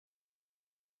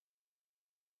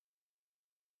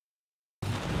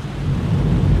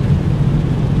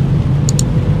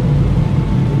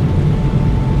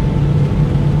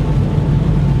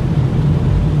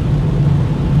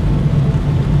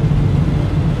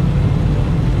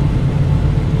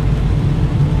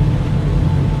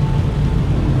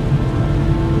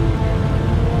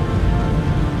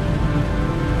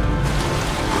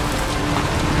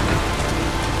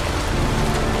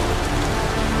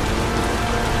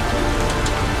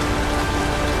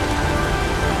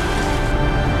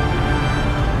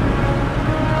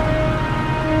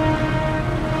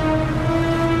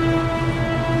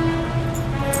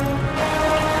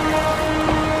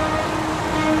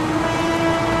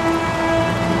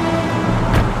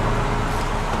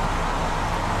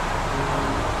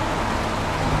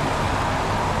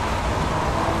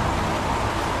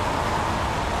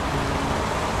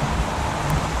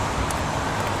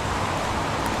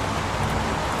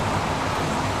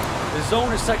The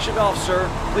zone is sectioned off, sir.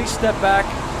 Please step back.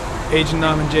 Agent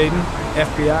Norman Jaden,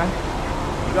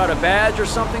 FBI. You got a badge or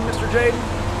something, Mr. Jaden?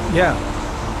 Yeah.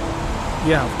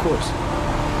 Yeah, of course.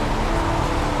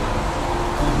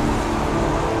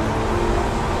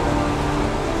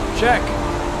 Check.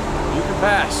 You can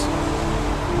pass.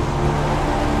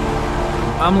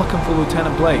 I'm looking for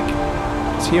Lieutenant Blake.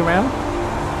 Is he around?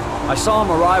 I saw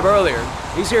him arrive earlier.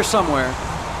 He's here somewhere.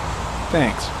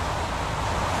 Thanks.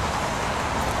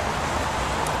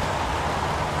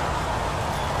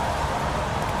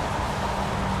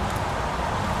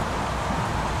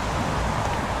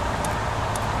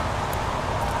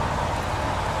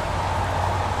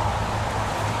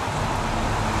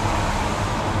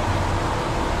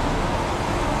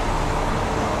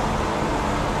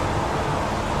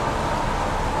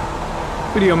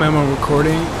 Video memo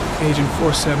recording, Agent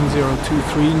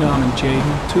 47023, Norman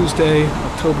Jaden, Tuesday,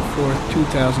 October 4th,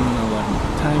 2011.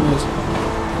 Time is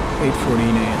 8:14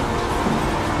 a.m.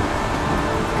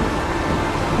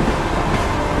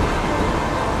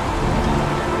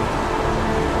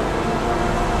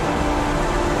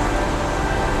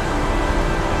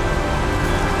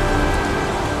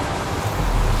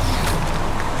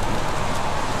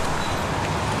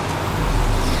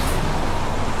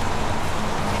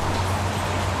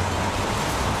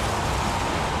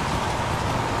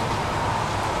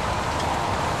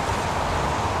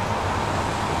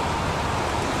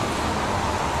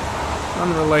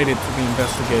 Unrelated to the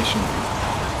investigation.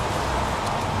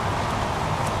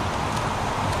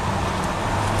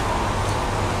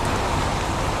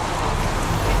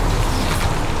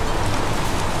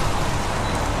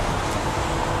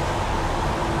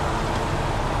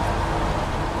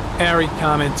 Harry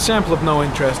comment, sample of no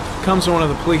interest. Comes from one of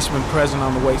the policemen present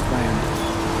on the wasteland.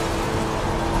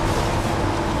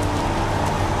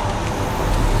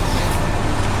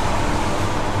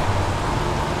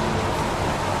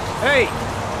 Hey!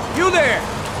 You there!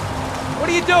 What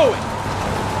are you doing?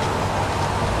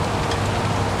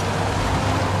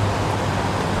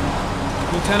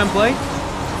 Lieutenant Blake?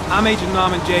 I'm Agent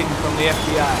Norman Jaden from the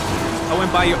FBI. I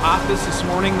went by your office this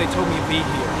morning, they told me you'd be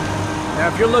here. Now,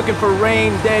 if you're looking for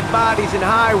rain, dead bodies, and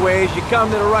highways, you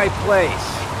come to the right place.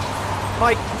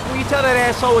 Mike, will you tell that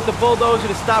asshole with the bulldozer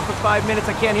to stop for 5 minutes?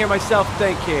 I can't hear myself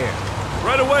think here.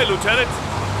 Right away, Lieutenant.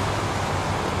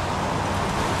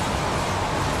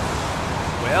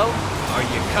 Well, are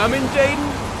you coming, Jaden?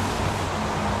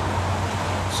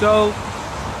 So,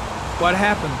 what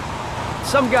happened?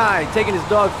 Some guy taking his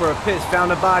dog for a piss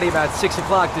found a body about 6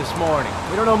 o'clock this morning.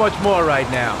 We don't know much more right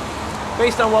now.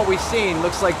 Based on what we've seen,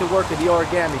 looks like the work of the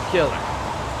origami killer.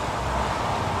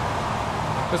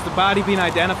 Has the body been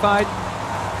identified?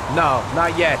 No,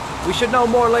 not yet. We should know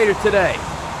more later today.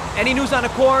 Any news on the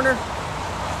coroner?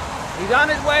 He's on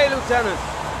his way, Lieutenant.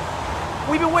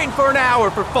 We've been waiting for an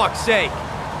hour, for fuck's sake.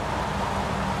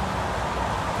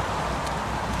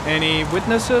 Any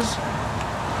witnesses?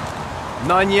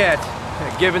 None yet.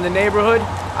 Given the neighborhood,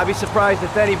 I'd be surprised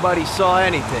if anybody saw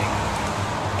anything.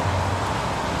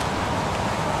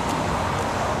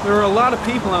 There are a lot of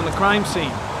people on the crime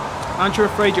scene. Aren't you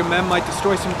afraid your men might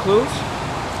destroy some clues?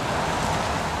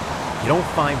 You don't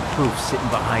find proof sitting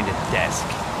behind a desk.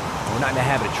 We're not in the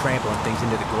habit of trampling things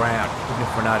into the ground, even if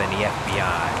we're not in the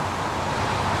FBI.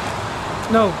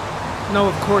 No,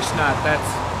 of course not.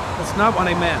 That's not what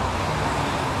I meant.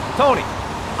 Tony,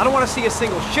 I don't want to see a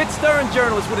single shit-stirring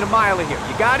journalist within a mile of here.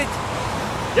 You got it?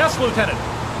 Yes, Lieutenant.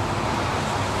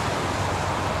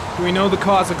 Do we know the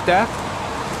cause of death?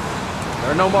 There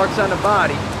are no marks on the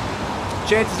body.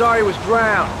 Chances are he was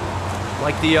drowned,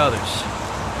 like the others.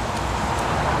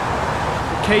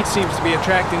 The case seems to be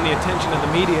attracting the attention of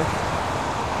the media.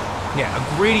 Yeah,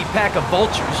 a greedy pack of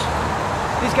vultures.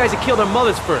 These guys have killed their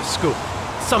mothers for a scoop.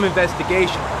 Some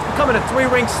investigation. Becoming a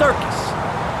three-ring circus.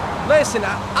 Listen,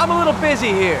 I'm a little busy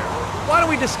here. Why don't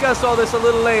we discuss all this a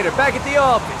little later, back at the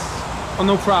office? Oh,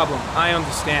 no problem. I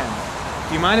understand.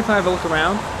 Do you mind if I have a look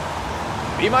around?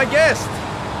 Be my guest.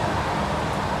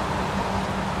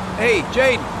 Hey,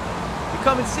 Jaden, you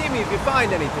come and see me if you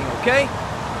find anything, okay?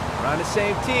 We're on the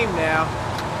same team now.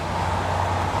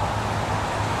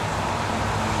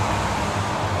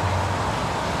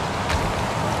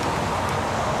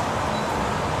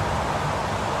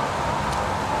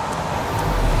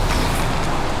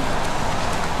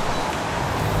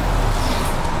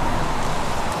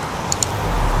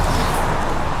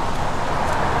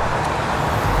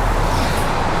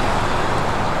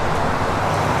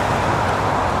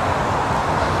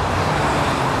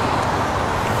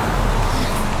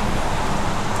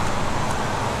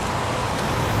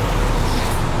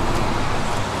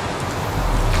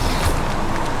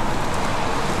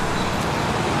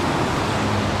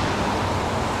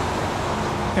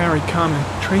 Harry, comment.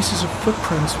 Traces of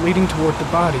footprints leading toward the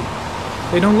body.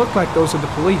 They don't look like those of the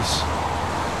police.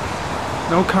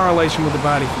 No correlation with the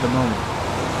body for the moment.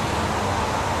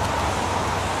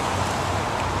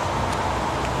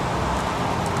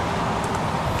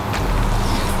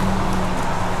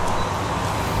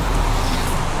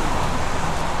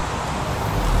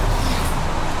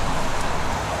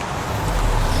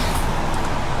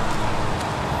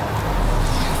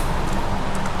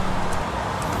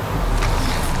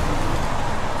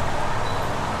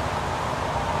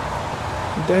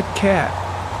 Dead cat.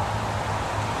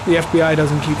 The FBI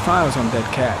doesn't keep files on dead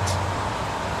cats.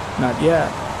 Not yet.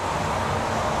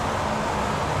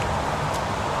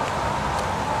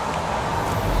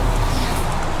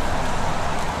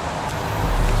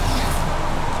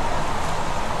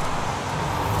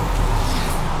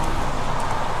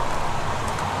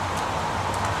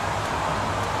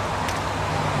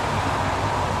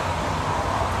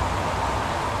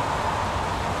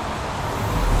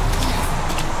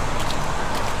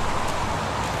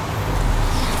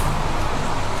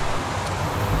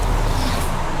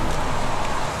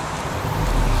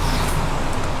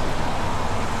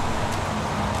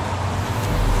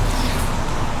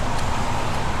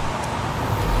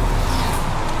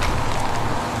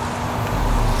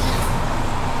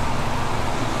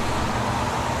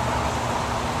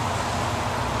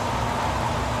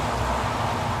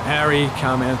 Harry,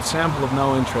 comment, sample of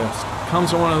no interest.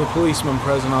 Comes from one of the policemen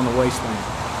present on the wasteland.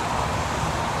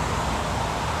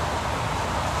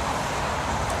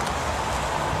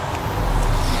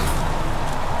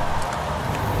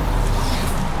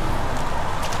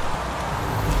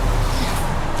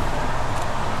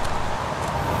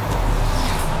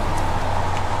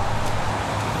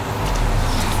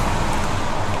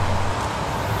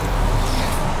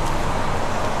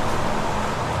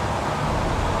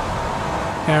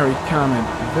 Harry, comment.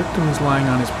 The victim is lying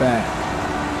on his back.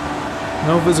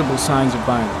 No visible signs of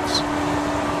violence.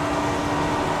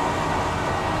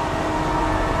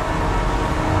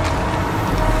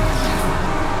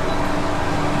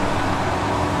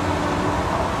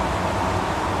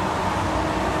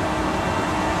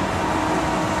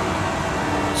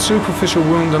 Superficial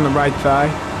wound on the right thigh.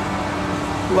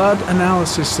 Blood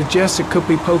analysis suggests it could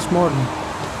be post-mortem.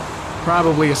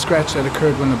 Probably a scratch that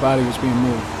occurred when the body was being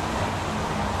moved.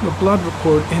 The blood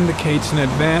report indicates an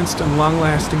advanced and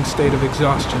long-lasting state of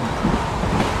exhaustion.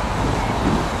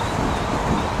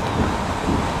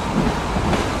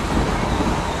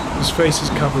 His face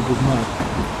is covered with mud,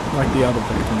 like the other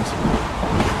victims.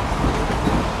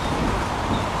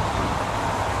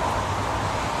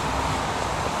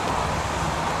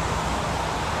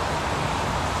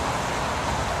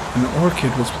 An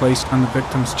orchid was placed on the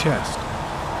victim's chest.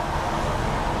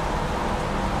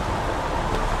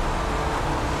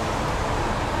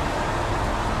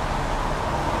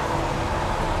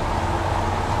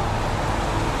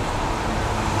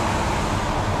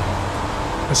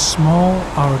 A small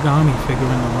origami figure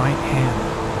in the right hand.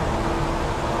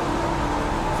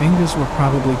 Fingers were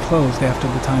probably closed after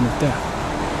the time of death.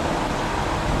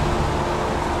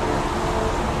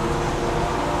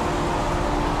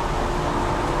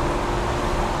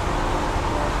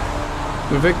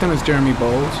 The victim is Jeremy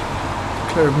Bowles,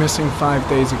 declared missing 5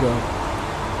 days ago.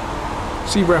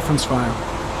 See reference file.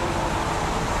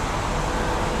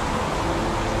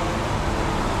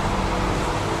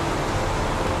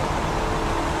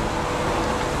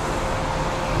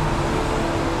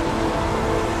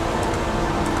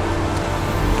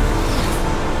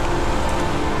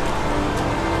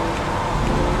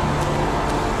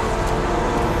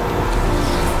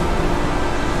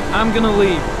 I'm gonna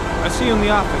leave. I'll see you in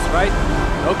the office, right?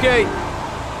 Okay.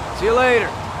 See you later.